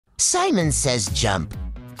Simon says jump.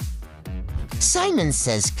 Simon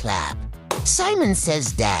says clap. Simon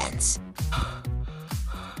says dance.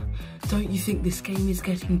 Don't you think this game is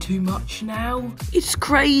getting too much now? It's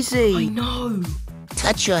crazy. I know.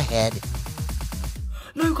 Touch your head.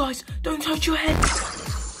 No, guys, don't touch your head.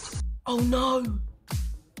 Oh, no.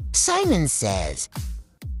 Simon says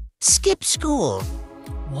skip school.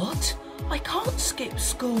 What? I can't skip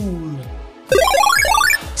school.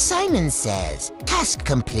 Simon says task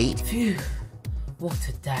complete. Phew. What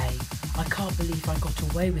a day. I can't believe I got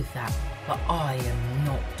away with that, but I am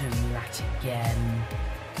not doing that again.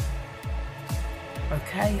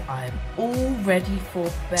 Okay, I am all ready for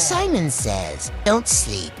bed. Simon says don't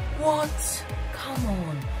sleep. What? Come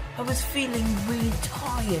on. I was feeling really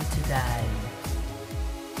tired today.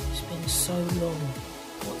 It's been so long.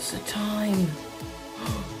 What's the time?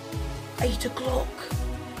 8 o'clock.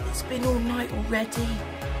 It's been all night already.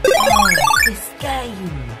 Oh, this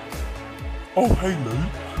game. Oh, hey,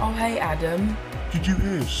 Luke. Oh, hey, Adam. Did you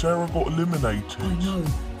hear Sarah got eliminated? I know,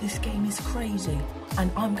 this game is crazy,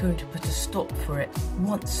 and I'm going to put a stop for it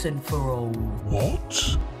once and for all.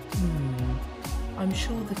 What? I'm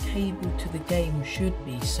sure the cable to the game should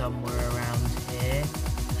be somewhere around here.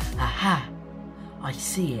 Aha! I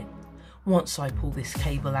see it. Once I pull this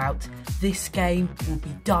cable out, this game will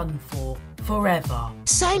be done for forever.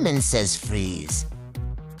 Simon says freeze.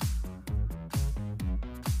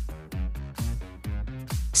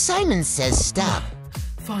 Simon says stop.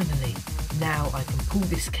 Finally, now I can pull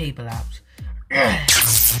this cable out.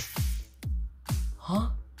 Huh?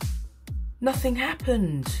 Nothing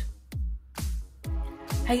happened.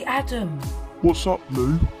 Hey Adam. What's up,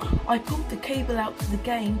 Luke? I pulled the cable out to the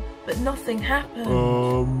game, but nothing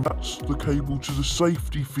happened. That's the cable to the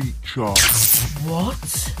safety feature.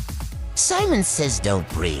 What? Simon says don't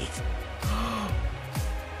breathe.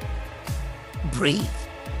 Breathe.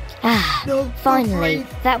 Ah, No, finally,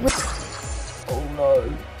 that was... Oh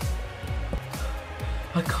no.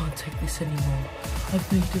 I can't take this anymore.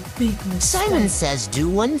 I've made a big mistake. Simon says do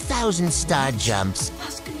 1,000 star jumps.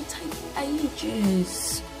 That's gonna take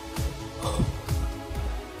ages.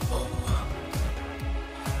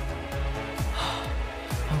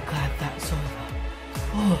 I'm glad that's over.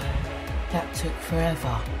 Oh, that took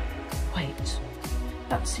forever. Wait,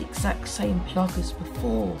 that's the exact same plug as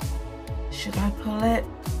before. Should I pull it?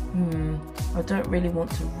 I don't really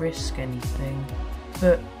want to risk anything.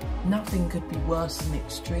 But nothing could be worse than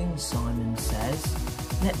extreme, Simon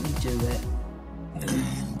says. Let me do it.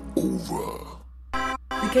 Game over.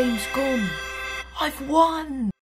 The game's gone. I've won!